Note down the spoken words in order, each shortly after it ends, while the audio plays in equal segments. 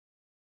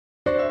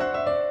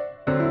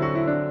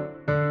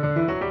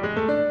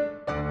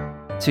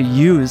to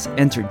use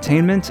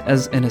entertainment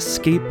as an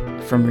escape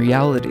from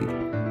reality.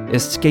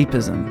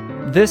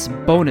 Escapism. This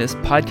bonus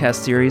podcast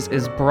series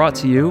is brought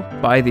to you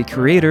by the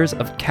creators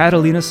of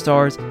Catalina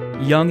Star's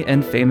Young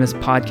and Famous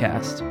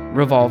podcast,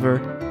 Revolver,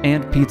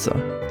 and Pizza.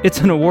 It's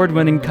an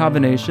award-winning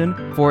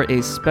combination for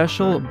a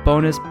special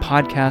bonus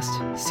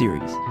podcast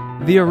series.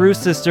 The Aru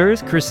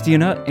sisters,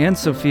 Christina and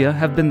Sophia,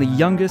 have been the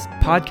youngest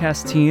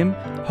podcast team,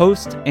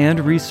 host, and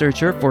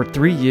researcher for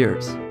 3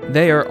 years.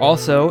 They are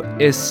also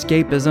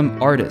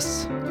escapism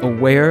artists,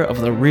 aware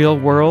of the real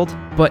world,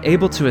 but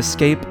able to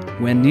escape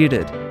when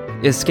needed.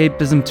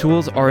 Escapism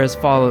tools are as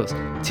follows: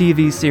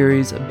 TV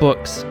series,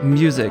 books,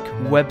 music,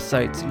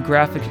 websites,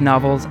 graphic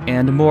novels,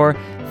 and more,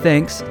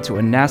 thanks to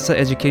a NASA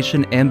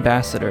Education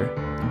Ambassador.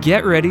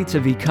 Get ready to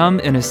become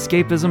an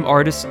escapism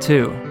artist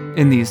too,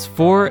 in these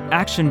 4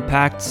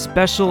 action-packed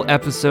special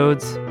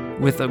episodes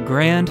with a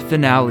grand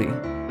finale.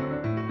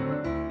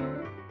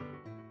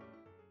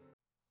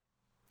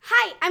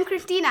 Hi, I'm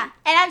Christina.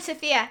 And I'm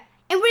Sophia.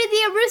 And we're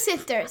the Aru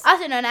sisters,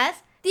 Also known as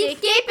the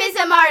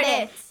Escapism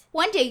Artists.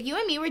 One day, you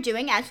and me were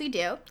doing as we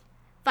do,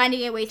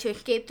 finding a way to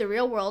escape the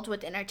real world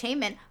with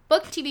entertainment,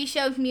 books, TV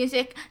shows,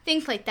 music,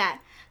 things like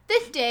that.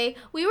 This day,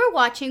 we were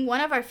watching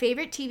one of our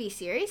favorite TV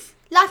series.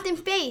 Lost in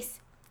Space.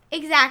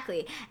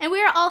 Exactly. And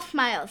we were all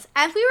smiles.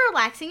 As we were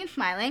relaxing and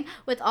smiling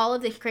with all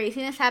of this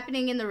craziness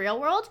happening in the real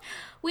world,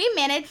 we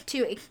managed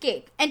to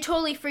escape and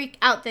totally freak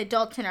out the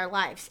adults in our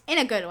lives, in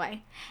a good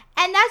way.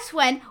 And that's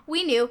when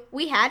we knew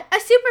we had a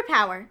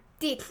superpower.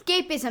 The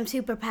escapism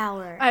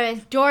superpower. Or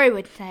as Dory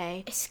would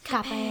say,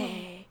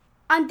 Escape.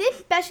 On this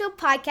special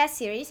podcast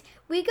series,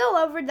 we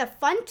go over the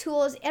fun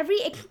tools every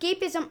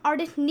escapism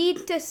artist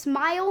needs to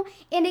smile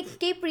and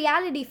escape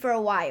reality for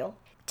a while.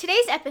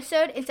 Today's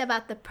episode is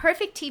about the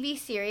perfect TV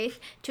series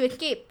to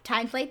escape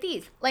times like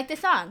these, like the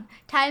song.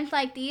 Times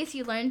like these,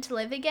 you learn to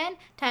live again.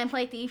 Times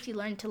like these, you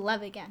learn to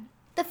love again.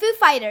 The Foo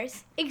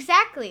Fighters.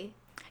 Exactly.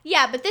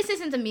 Yeah, but this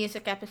isn't the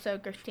music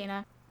episode,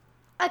 Christina.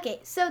 Okay,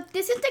 so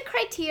this is the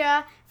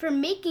criteria for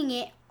making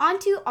it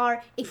onto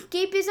our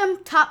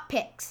escapism top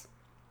picks.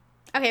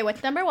 Okay,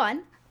 what's number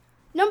 1?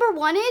 Number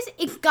 1 is,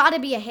 it's gotta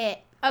be a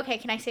hit. Okay,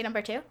 can I say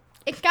number 2?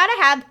 It's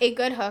gotta have a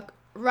good hook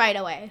right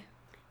away.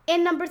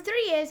 And number 3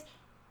 is,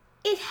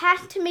 it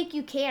has to make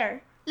you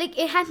care. Like,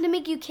 it has to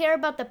make you care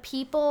about the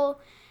people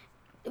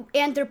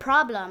and their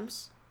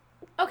problems.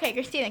 Okay,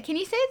 Christina, can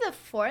you say the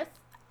 4th?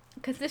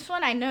 Because this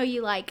one I know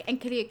you like,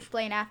 and could you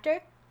explain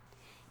after?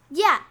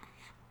 Yeah,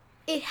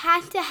 it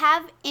has to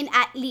have an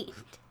at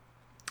least.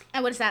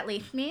 And what does at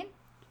least mean?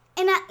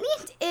 An at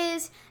least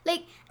is,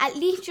 like, at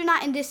least you're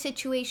not in this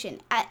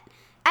situation. At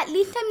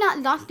least I'm not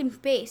lost in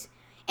space.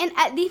 And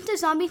at least the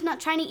zombie's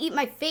not trying to eat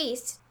my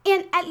face.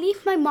 And at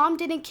least my mom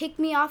didn't kick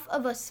me off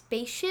of a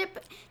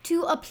spaceship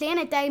to a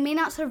planet that I may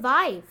not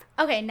survive.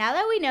 Okay, now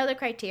that we know the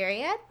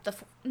criteria,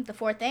 the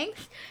 4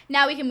 things,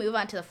 now we can move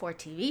on to the 4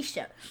 TV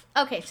shows.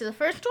 Okay, so the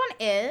first one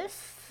is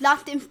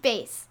Lost in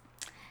Space.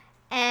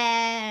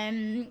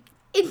 And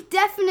it's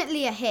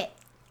definitely a hit.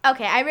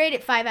 Okay, I rate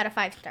it 5 out of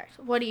 5 stars.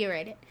 What do you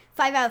rate it?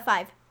 5 out of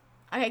 5.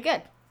 Okay,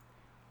 good.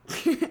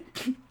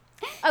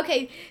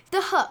 Okay,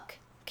 the hook.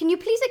 Can you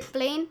please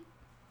explain?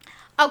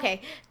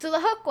 Okay, so the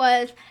hook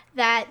was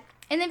that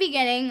in the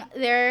beginning,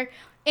 they're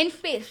in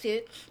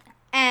spacesuits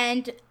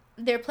and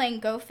they're playing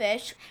Go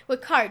Fish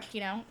with cards,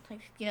 you know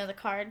the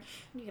cards.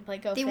 You can play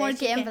Go Fish. They weren't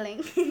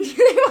gambling.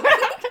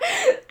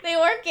 They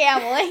weren't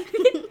gambling.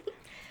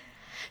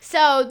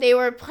 So they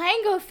were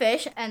playing Go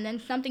Fish, and then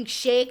something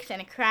shakes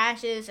and it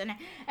crashes and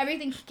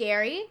everything's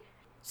scary.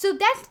 So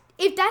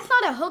if that's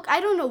not a hook, I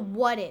don't know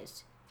what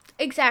is.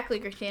 Exactly,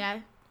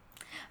 Christina.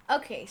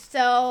 Okay,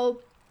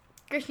 so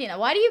Christina,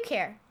 why do you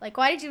care? Like,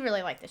 why did you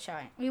really like the show?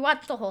 We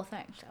watched the whole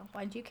thing, so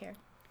why did you care?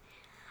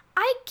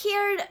 I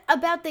cared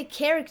about the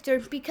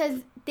characters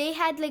because they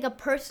had, like, a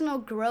personal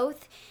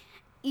growth,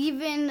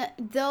 even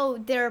though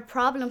their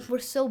problems were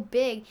so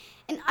big.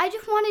 And I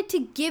just wanted to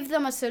give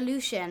them a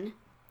solution.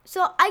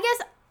 So I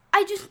guess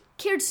I just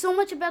cared so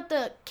much about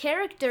the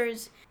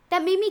characters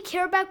that made me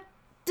care about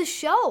the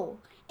show.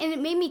 And it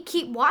made me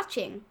keep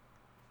watching.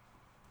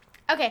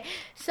 Okay,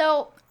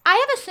 so I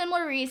have a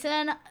similar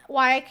reason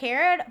why I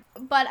cared,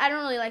 but I don't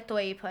really like the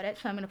way you put it,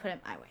 so I'm going to put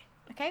it my way.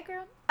 Okay,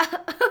 girl?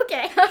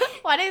 Okay.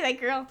 Why did I say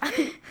girl?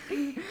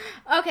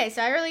 Okay,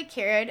 so I really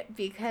cared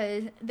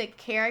because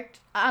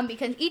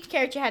because each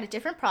character had a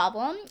different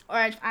problem, or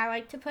as I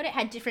like to put it,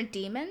 had different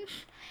demons.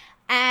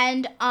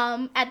 And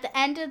at the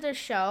end of the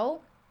show,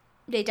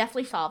 they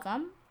definitely solve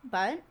them.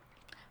 But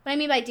what I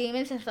mean by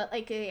demons is that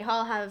they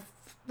all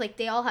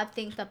have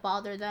things that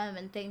bother them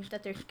and things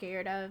that they're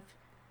scared of.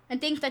 And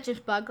things that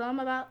just bug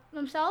them about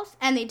themselves.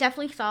 And they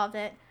definitely solved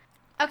it.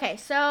 Okay,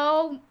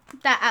 so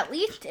that at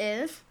least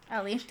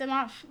I'm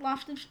not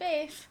lost in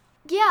space.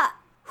 Yeah,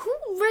 who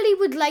really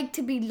would like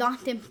to be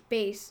lost in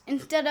space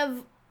instead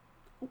of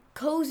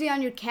cozy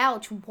on your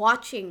couch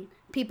watching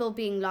people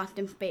being lost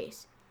in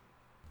space?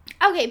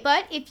 Okay,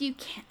 but if you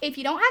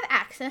don't have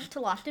access to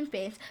Lost in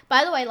Space,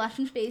 by the way, Lost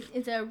in Space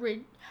is a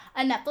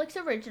Netflix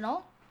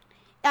original.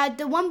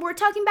 The one we're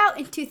talking about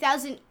in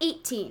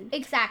 2018.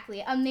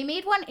 Exactly. They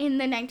made one in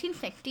the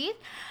 1960s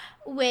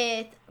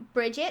with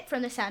Bridget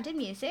from The Sound of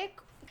Music.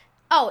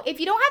 Oh, if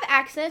you don't have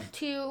access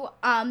to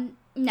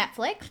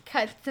Netflix,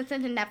 because since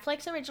it's a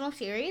Netflix original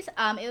series,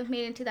 it was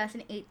made in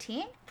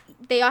 2018.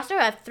 They also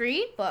have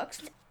 3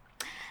 books.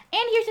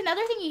 And here's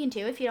another thing you can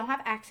do if you don't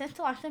have access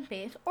to Lost in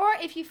Space, or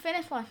if you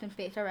finished Lost in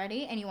Space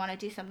already and you want to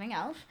do something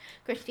else.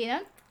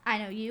 Christina, I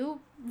know you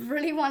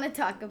Really want to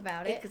talk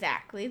about it.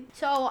 Exactly.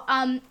 So,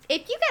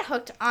 if you get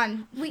hooked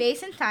on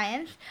space and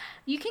science,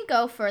 you can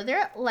go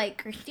further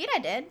like Christina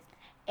did.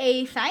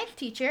 A science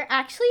teacher,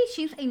 actually,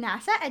 she's a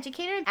NASA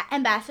educator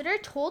ambassador,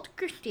 told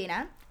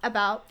Christina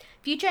about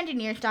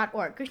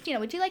futureengineers.org. Christina,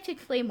 would you like to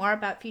explain more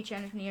about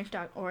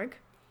futureengineers.org?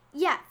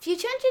 Yeah,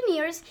 Future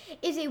Engineers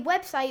is a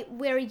website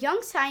where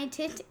young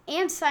scientists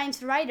and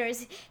science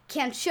writers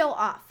can show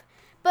off.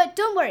 But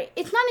don't worry,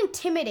 it's not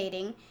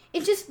intimidating.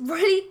 It's just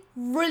really,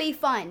 really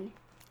fun.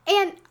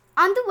 And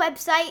on the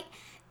website,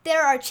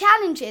 there are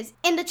challenges,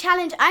 and the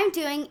challenge I'm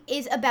doing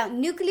is about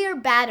nuclear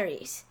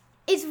batteries.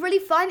 It's really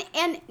fun,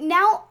 and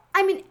now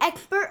I'm an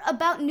expert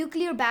about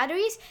nuclear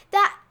batteries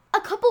that a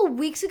couple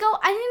weeks ago,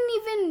 I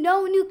didn't even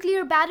know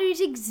nuclear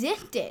batteries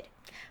existed.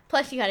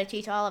 Plus, you got to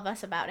teach all of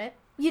us about it.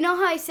 You know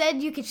how I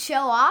said you could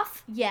show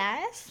off?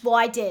 Yes. Well,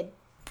 I did.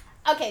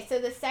 Okay, so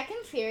the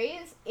second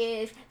series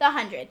is The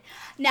 100.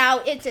 Now,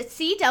 it's a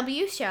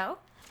CW show,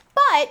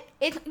 but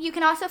you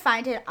can also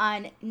find it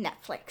on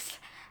Netflix.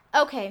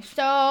 Okay,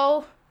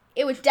 so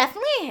it was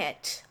definitely a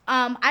hit.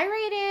 I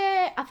rate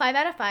it a 5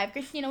 out of 5.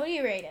 Christina, what do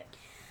you rate it?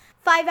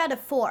 5 out of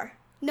 4.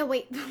 No,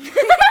 wait.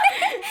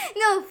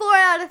 No, 4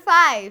 out of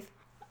 5.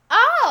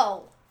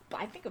 Oh!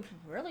 I think it's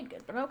really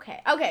good, but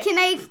okay. Okay. Can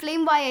I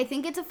explain why I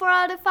think it's a 4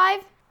 out of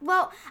 5?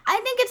 Well,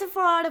 I think it's a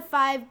 4 out of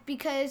 5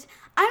 because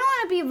I don't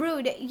want to be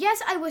rude.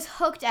 Yes, I was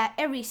hooked at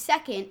every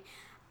second,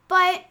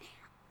 but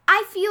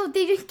I feel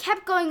they just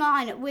kept going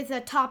on with a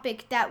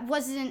topic that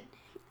wasn't...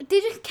 They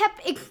just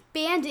kept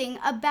expanding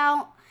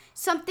about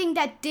something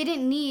that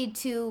didn't need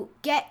to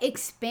get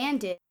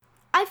expanded.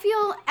 I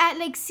feel at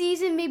like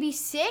season maybe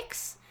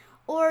 6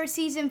 or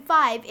season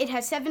 5, it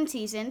has 7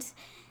 seasons.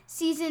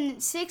 Season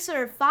 6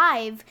 or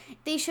 5,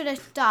 they should have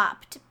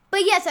stopped.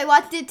 But yes, I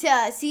watched it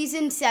to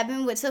season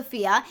 7 with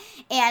Sophia,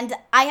 and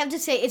I have to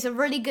say it's a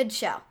really good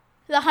show.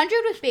 The 100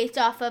 was based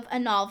off of a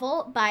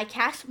novel by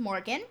Cass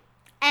Morgan,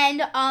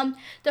 and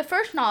the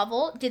first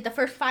novel did the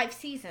first 5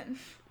 seasons.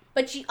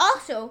 But she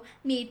also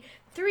made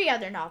 3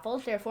 other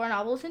novels, there are 4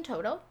 novels in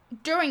total,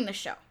 during the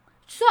show.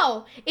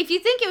 So, if you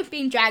think it was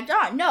being dragged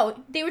on,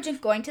 no, they were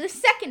just going to the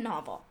second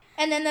novel.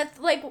 And then that's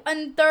like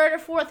on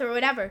 3rd or 4th or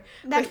whatever,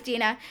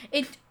 Christina,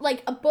 it's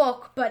like a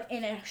book, but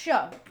in a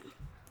show.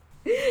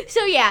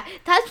 So yeah,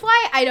 that's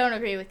why I don't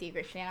agree with you,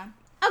 Christina.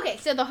 Okay,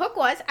 so the hook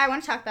was, I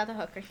want to talk about the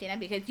hook, Christina,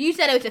 because you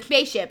said it was a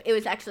spaceship. It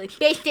was actually a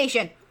space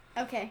station.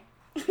 Okay.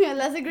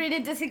 Let's agree to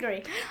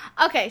disagree.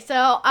 Okay,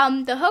 so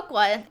the hook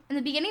was, in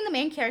the beginning, the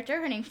main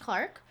character, her name's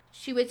Clark.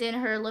 She was in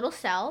her little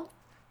cell.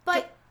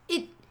 But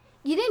you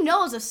didn't know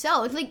it was a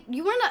cell. It's like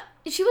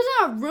she was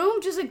in a room,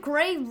 just a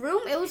gray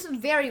room. It was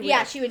very weird.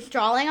 Yeah, she was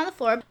drawing on the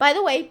floor. By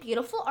the way,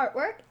 beautiful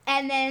artwork.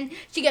 And then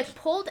she gets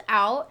pulled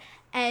out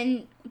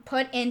and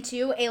put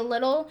into a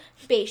little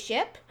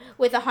spaceship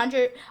with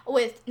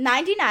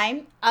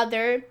 99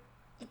 other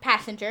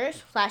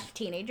passengers /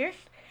 teenagers,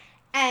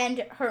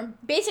 and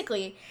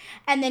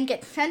then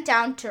gets sent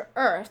down to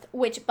Earth,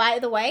 which, by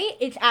the way,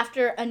 is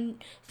after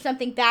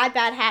something bad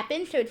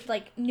happens, so it's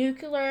like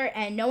nuclear,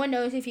 and no one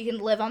knows if you can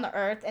live on the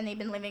Earth, and they've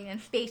been living in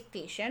a space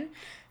station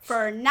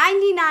for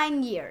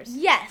 99 years.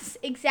 Yes,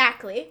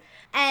 exactly.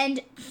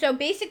 And so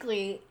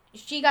basically,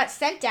 she got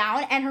sent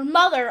down, and her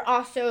mother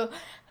also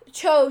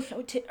chose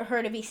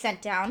her to be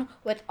sent down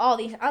with all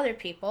these other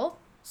people.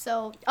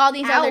 So all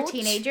these other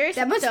teenagers.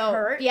 That must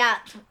hurt. Yeah.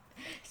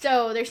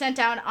 So they're sent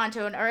down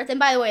onto an Earth. And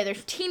by the way,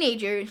 there's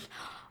teenagers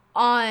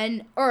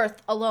on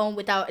Earth alone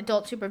without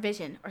adult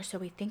supervision. Or so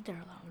we think they're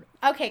alone.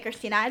 Okay,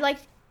 Christina,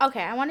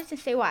 I wanted to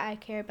say why I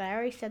cared, but I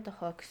already said the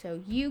hook.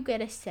 So you get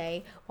to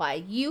say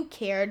why you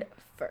cared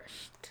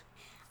first.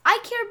 I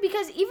cared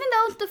because even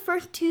though it's the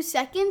first 2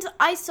 seconds,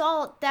 I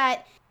saw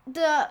that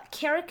the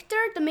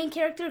main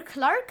character,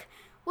 Clark,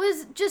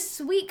 was just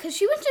sweet because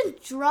she was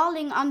just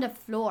drawing on the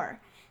floor.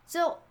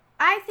 So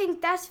I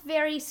think that's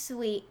very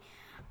sweet.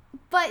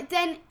 But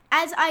then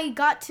as I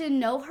got to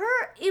know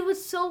her, it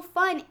was so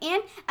fun.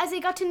 And as I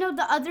got to know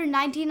the other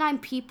 99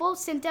 people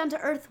sent down to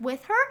Earth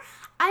with her,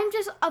 I'm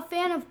just a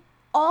fan of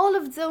all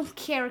of those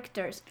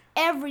characters.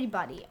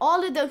 Everybody.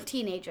 All of those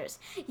teenagers.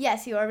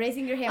 Yes, you are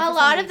raising your hand. A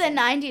lot of the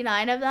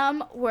 99 of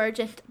them were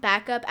just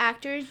backup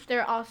actors.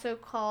 They're also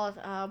called,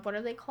 what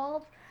are they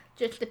called?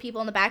 Just the people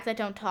in the back that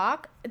don't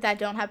talk, that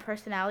don't have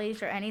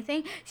personalities or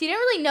anything. So you didn't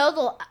really know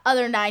the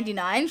other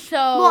 99, so...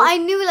 Well, I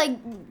knew like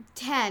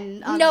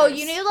 10 others. No,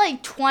 you knew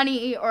like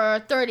 20 or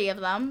 30 of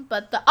them,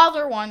 but the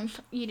other ones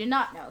you did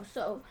not know,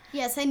 so...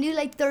 Yes, I knew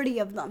like 30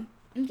 of them.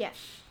 Yes.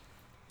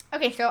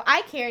 Okay, so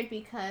I cared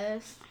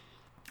because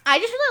I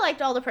just really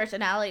liked all the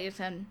personalities,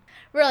 and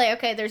really,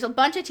 okay, there's a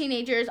bunch of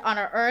teenagers on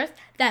our Earth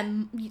that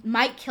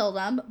might kill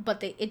them,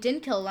 but it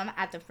didn't kill them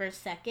at the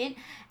first second.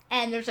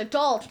 And there's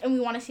adults, and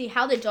we want to see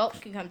how the adults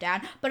can come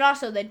down, but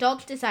also the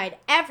adults decide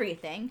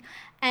everything,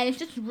 and it's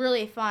just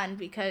really fun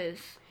because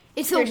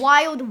it's a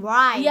wild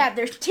ride. Yeah,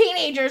 there's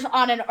teenagers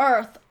on an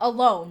Earth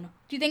alone.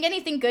 Do you think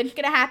anything good's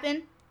gonna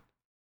happen?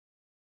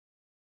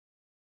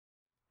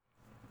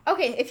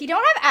 Okay, if you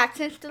don't have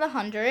access to The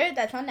 100,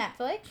 that's on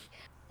Netflix.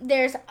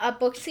 There's a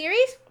book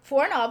series,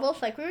 4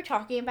 novels, like we were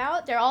talking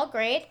about. They're all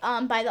great,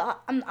 by the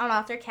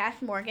author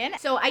Cass Morgan.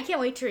 So I can't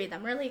wait to read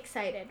them. Really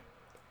excited.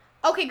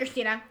 Okay,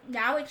 Christina,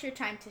 now it's your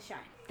time to shine.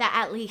 That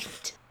at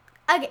least.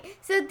 Okay,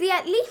 so the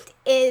at least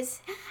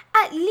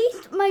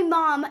my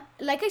mom,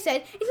 like I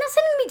said, is not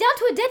sending me down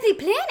to a deadly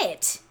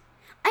planet.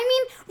 I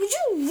mean, would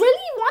you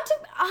really want to?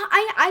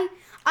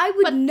 I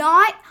would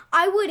not.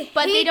 I would hate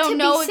they don't to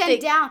know be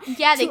sent down they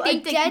to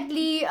think a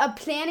deadly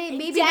planet.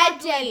 Maybe deadly,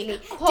 not deadly.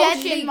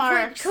 Quotation Deadly,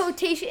 marks.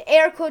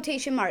 Air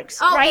quotation marks.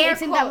 Oh, right? air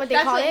Isn't that what they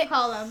That's call what it? you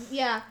call them.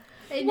 Yeah.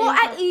 Well,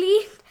 at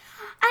least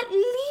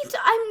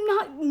I'm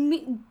not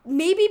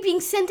maybe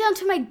being sent down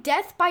to my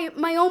death by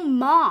my own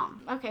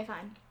mom. Okay,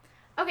 fine.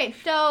 Okay,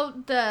 so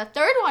the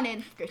third one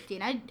is,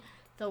 Christina,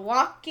 The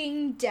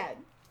Walking Dead.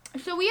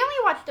 So we only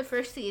watched the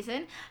first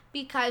season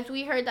because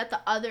we heard that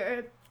the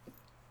other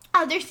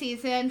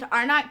seasons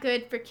are not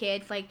good for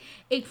kids. Like,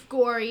 it's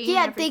gory.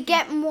 Yeah, they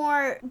get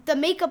more. The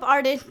makeup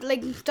artists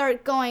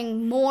start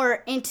going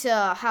more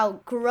into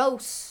how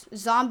gross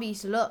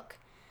zombies look.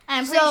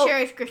 And I'm pretty sure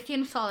if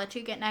Christina saw that,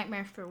 she'd get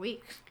nightmares for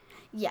weeks.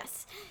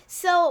 Yes.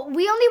 So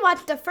we only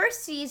watched the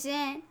first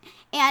season,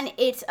 and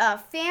it's a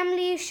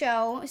family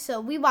show.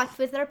 So we watched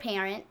with our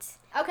parents.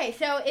 Okay,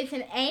 so it's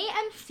an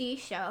AMC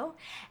show,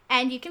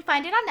 and you can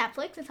find it on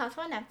Netflix. It's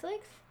also on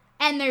Netflix.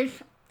 And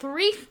there's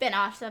 3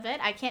 spin-offs of it.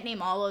 I can't name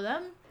all of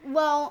them.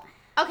 Well,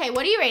 okay,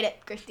 what do you rate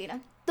it,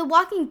 Christina? The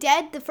Walking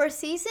Dead, the first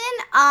season,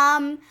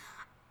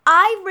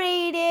 I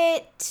rate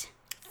it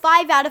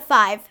 5 out of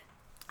 5.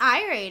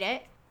 I rate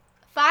it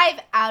 5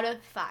 out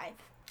of 5.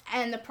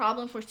 And the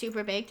problems were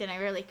super big, and I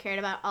really cared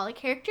about all the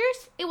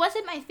characters. It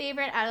wasn't my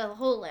favorite out of the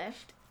whole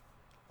list,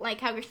 like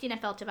how Christina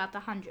felt about The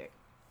 100.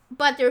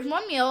 But there's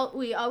one meal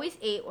we always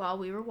ate while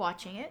we were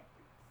watching it.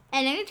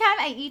 And anytime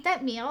I eat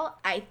that meal,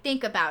 I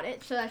think about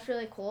it. So that's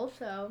really cool.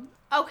 So,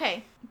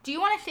 okay. Do you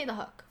want to say the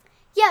hook?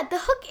 Yeah, the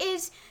hook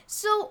is,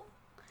 so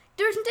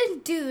there's this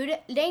dude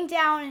laying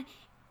down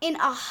in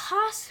a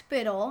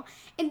hospital,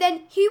 and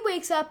then he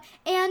wakes up,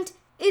 and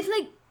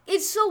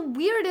it's so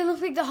weird. It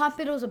looks like the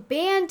hospital's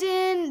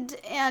abandoned,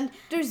 and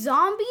there's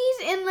zombies,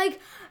 and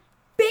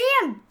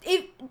bam!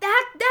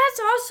 That's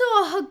also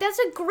a hook. That's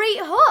a great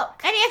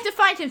hook. And he has to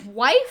find his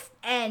wife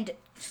and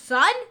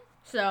son.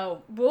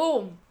 So,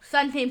 boom.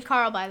 Son's name's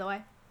Carl, by the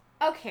way.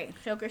 Okay,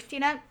 so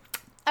Christina.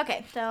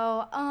 Okay,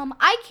 so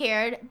I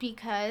cared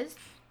because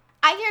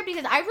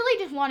I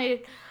really just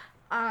wanted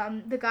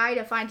the guy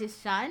to find his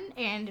son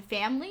and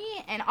family,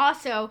 and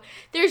also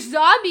there's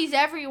zombies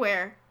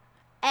everywhere.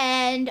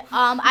 And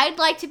I'd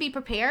like to be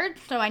prepared,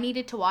 so I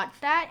needed to watch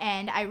that,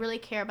 and I really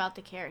care about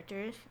the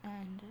characters.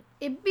 And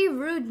it'd be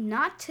rude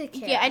not to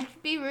care. Yeah,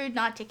 it'd be rude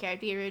not to care. It'd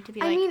be rude to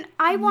be I mean,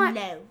 I want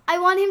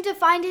him to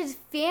find his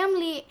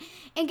family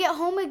and get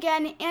home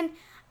again. And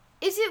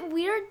is it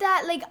weird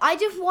that I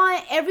just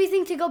want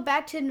everything to go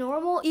back to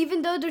normal,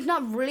 even though there's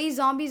not really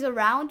zombies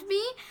around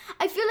me?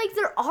 I feel like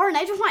there are, and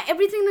I just want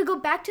everything to go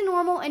back to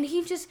normal. And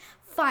he's just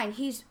fine.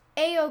 He's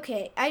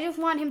A-okay. I just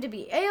want him to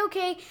be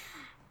A-okay.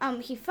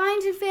 He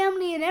finds his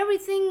family and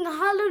everything.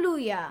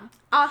 Hallelujah.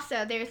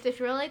 Also, there's this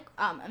really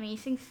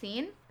amazing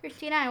scene,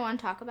 Christina. I want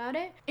to talk about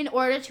it. In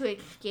order to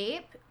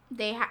escape,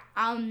 the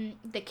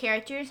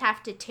characters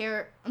have to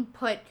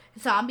put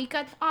zombie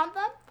guts on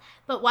them.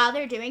 But while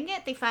they're doing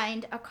it, they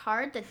find a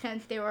card that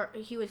says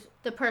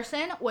the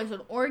person was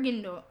an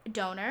organ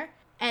donor,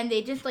 and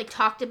they just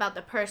talked about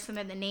the person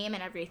and the name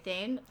and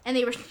everything, and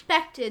they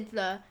respected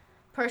the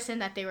person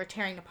that they were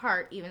tearing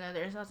apart, even though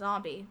there's a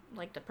zombie.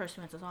 The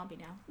person was a zombie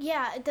now.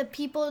 Yeah, the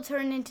people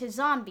turn into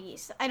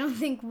zombies. I don't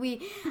think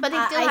we... But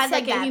they still had a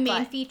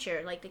humane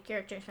feature, the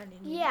characters had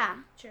a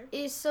humane feature.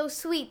 It's so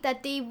sweet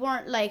that they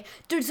weren't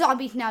they're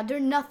zombies now, they're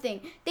nothing.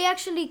 They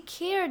actually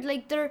cared,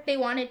 They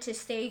wanted to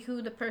say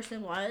who the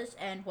person was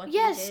and what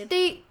they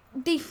did.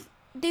 Yes,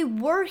 they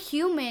were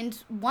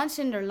humans once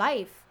in their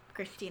life.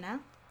 Christina,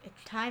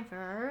 it's time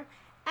for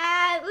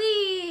At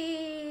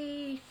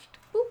Least.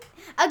 Oop.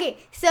 Okay,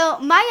 so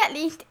my at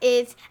least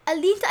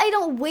I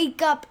don't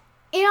wake up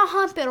in a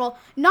hospital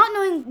not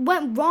knowing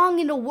what's wrong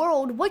in the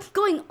world, what's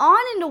going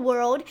on in the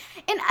world,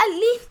 and at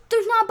least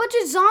there's not a bunch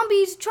of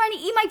zombies trying to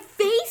eat my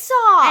face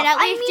off. And at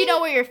least you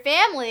know where your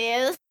family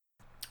is.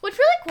 What's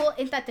really cool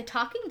is that The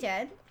Talking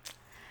Dead,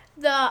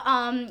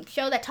 the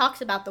show that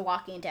talks about The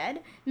Walking Dead,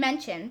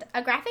 mentioned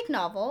a graphic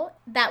novel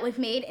that was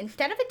made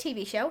instead of a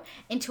TV show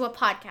into a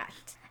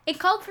podcast. It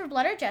called for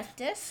Blood or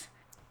Justice.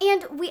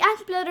 And we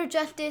asked Blood or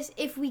Justice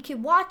if we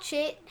could watch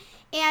it,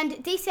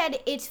 and they said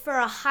it's for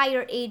a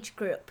higher age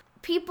group.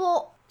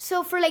 People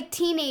So for like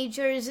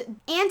teenagers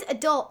and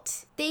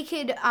adults, they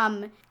could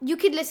you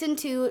could listen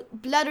to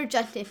Blood or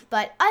Justice,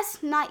 but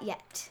us not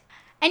yet.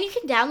 And you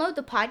can download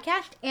the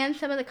podcast and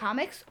some of the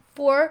comics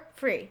for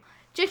free.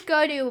 Just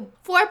go to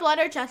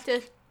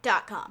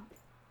forbloodorjustice.com.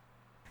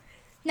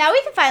 Now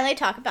we can finally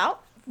talk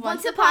about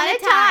Once Upon a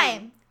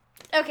Time.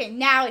 Okay,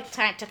 now it's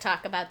time to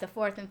talk about the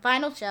fourth and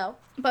final show.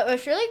 But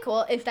what's really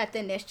cool is that the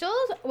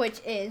initials,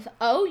 which is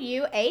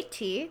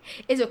OUAT,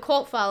 is a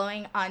cult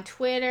following on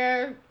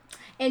Twitter,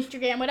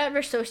 Instagram,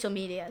 whatever social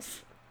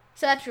medias.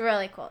 So that's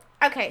really cool.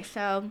 Okay,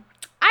 so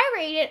I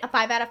rate it a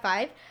 5 out of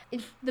 5.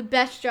 It's the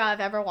best show I've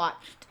ever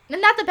watched.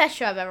 Not the best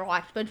show I've ever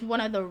watched, but it's one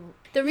of the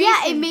reasons.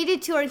 Yeah, it made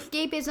it to our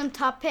escapism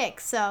top pick,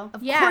 so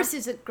of course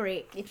it's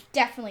great. It's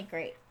definitely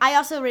great. I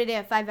also rated it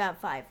a 5 out of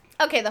 5.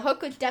 Okay, the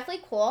hook was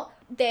definitely cool.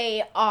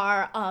 They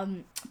are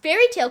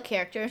fairy tale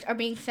characters are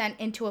being sent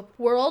into a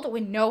world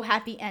with no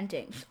happy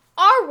endings.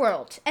 Our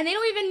world, and they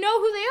don't even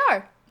know who they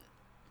are.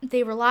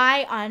 They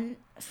rely on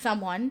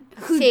someone,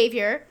 a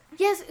savior.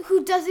 Yes,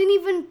 who doesn't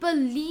even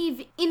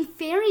believe in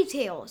fairy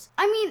tales.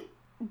 I mean,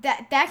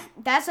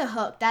 that's a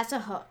hook. That's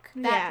a hook.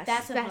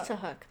 That's a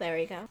hook. There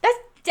we go. That's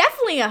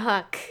definitely a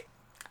hook.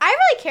 I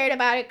really cared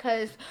about it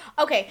because,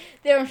 okay,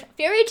 there's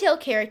fairy tale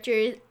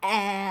characters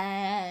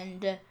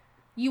and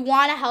you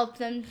want to help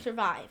them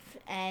survive.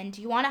 And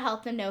you want to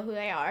help them know who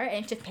they are.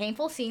 And it's just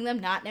painful seeing them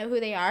not know who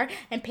they are.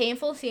 And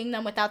painful seeing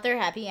them without their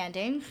happy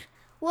endings.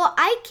 Well,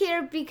 I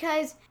care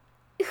because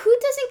who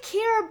doesn't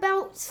care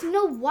about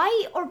Snow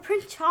White or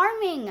Prince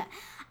Charming?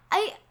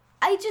 I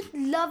just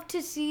love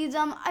to see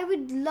them. I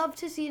would love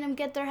to see them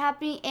get their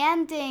happy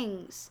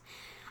endings.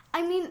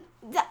 I mean,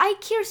 I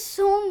care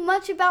so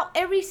much about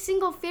every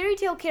single fairy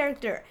tale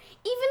character.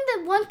 Even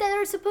the ones that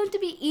are supposed to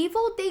be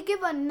evil, they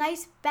give a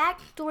nice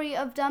backstory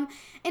of them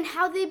and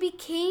how they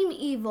became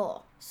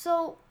evil.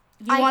 So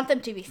you want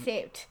them to be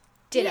saved.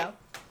 Ditto. Yeah.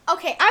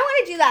 Okay, I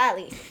want to do that at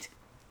least.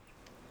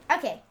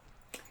 Okay.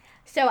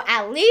 So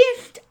at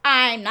least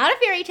I'm not a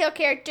fairy tale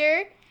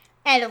character,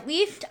 and at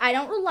least I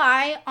don't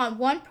rely on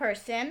one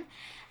person.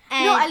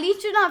 And no, at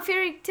least you're not a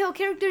fairy tale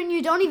character and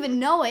you don't even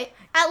know it.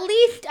 At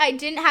least I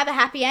didn't have a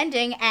happy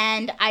ending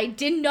and I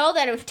didn't know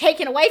that it was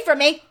taken away from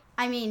me.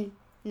 I mean,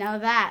 now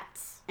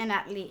that's an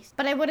at least.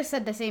 But I would have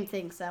said the same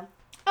thing, so.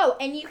 Oh,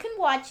 and you can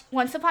watch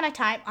Once Upon a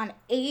Time on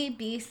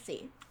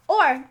ABC.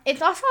 Or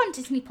it's also on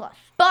Disney Plus.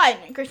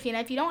 But, Christina,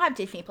 if you don't have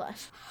Disney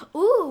Plus.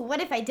 Ooh, what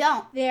if I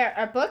don't? There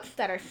are books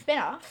that are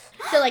spin-offs.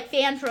 So, like,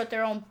 fans wrote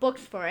their own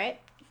books for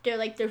it.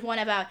 There's one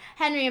about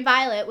Henry and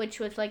Violet, which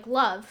was like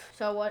love.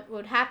 So what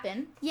would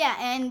happen? Yeah,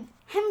 and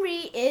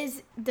Henry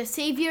is the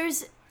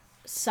savior's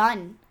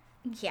son.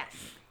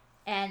 Yes.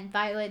 And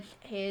Violet,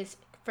 his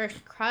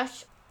first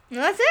crush. And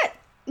that's it.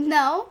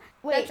 No.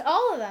 Wait. That's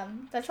all of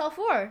them. That's all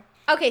 4.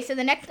 Okay, so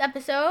the next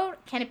episode,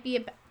 is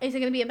it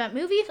going to be about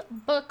movies,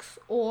 books,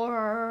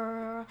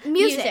 or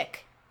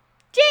music?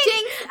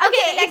 Jinx!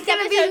 Okay, next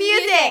going to be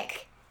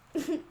music.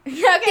 Okay.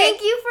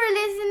 Thank you for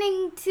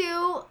listening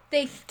to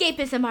The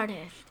Escapism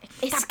Artist.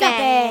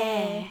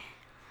 Escape.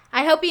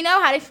 I hope you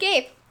know how to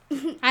escape.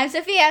 I'm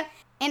Sophia.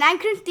 And I'm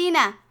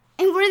Christina.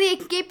 And we're the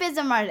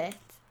Escapism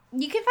Artists.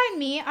 You can find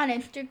me on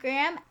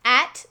Instagram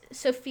at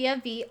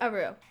Sophia V.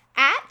 Aru.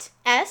 At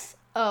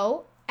SOFIAVAREU.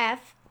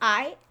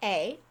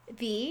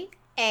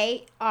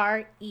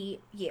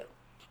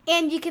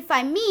 And you can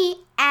find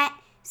me at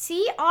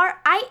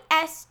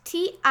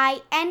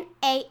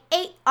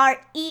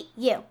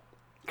CHRISTINAAREU.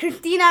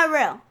 Christina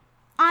Aru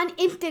on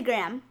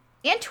Instagram.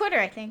 And Twitter,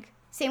 I think.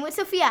 Same with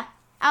Sophia.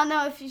 I don't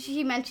know if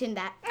she mentioned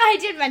that. I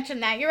did mention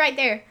that. You're right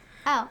there.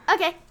 Oh,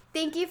 okay.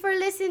 Thank you for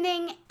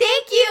listening.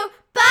 Thank you.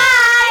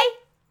 Bye.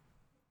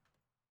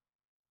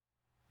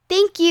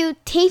 Thank you,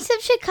 Taste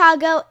of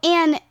Chicago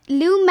and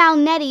Lou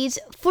Malnetti's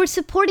for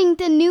supporting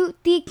the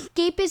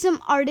Escapism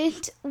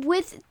Artist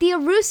with the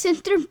Aru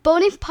Center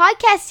bonus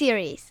podcast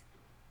series.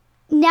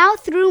 Now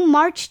through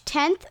March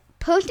 10th,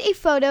 post a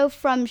photo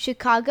from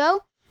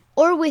Chicago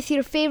or with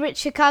your favorite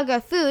Chicago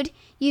food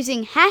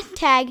using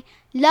hashtag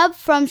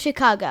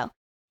 #LoveFromChicago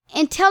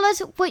and tell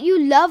us what you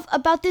love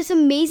about this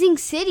amazing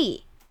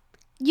city.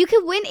 You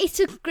could win a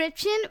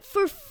subscription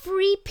for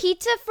free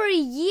pizza for a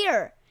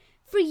year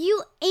for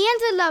you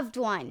and a loved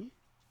one.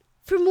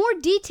 For more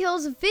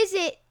details,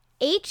 visit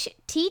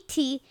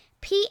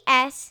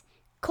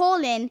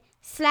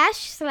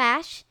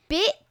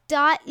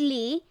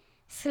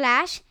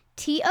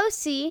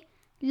https://bit.ly/TOC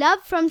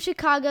Love from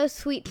Chicago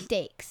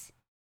sweepstakes.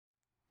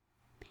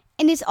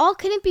 And this all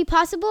couldn't be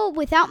possible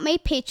without my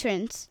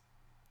patrons.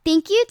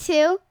 Thank you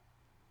to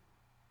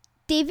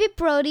David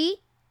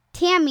Brody,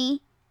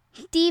 Tammy,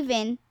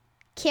 Steven,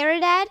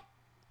 Caridad,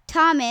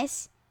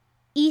 Thomas,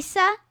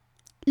 Isa,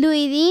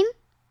 Louidine,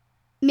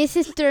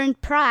 Mrs. Stern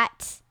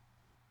Pratt,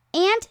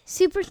 and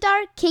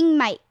Superstar King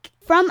Mike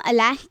from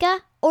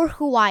Alaska or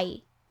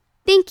Hawaii.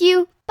 Thank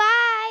you.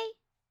 Bye.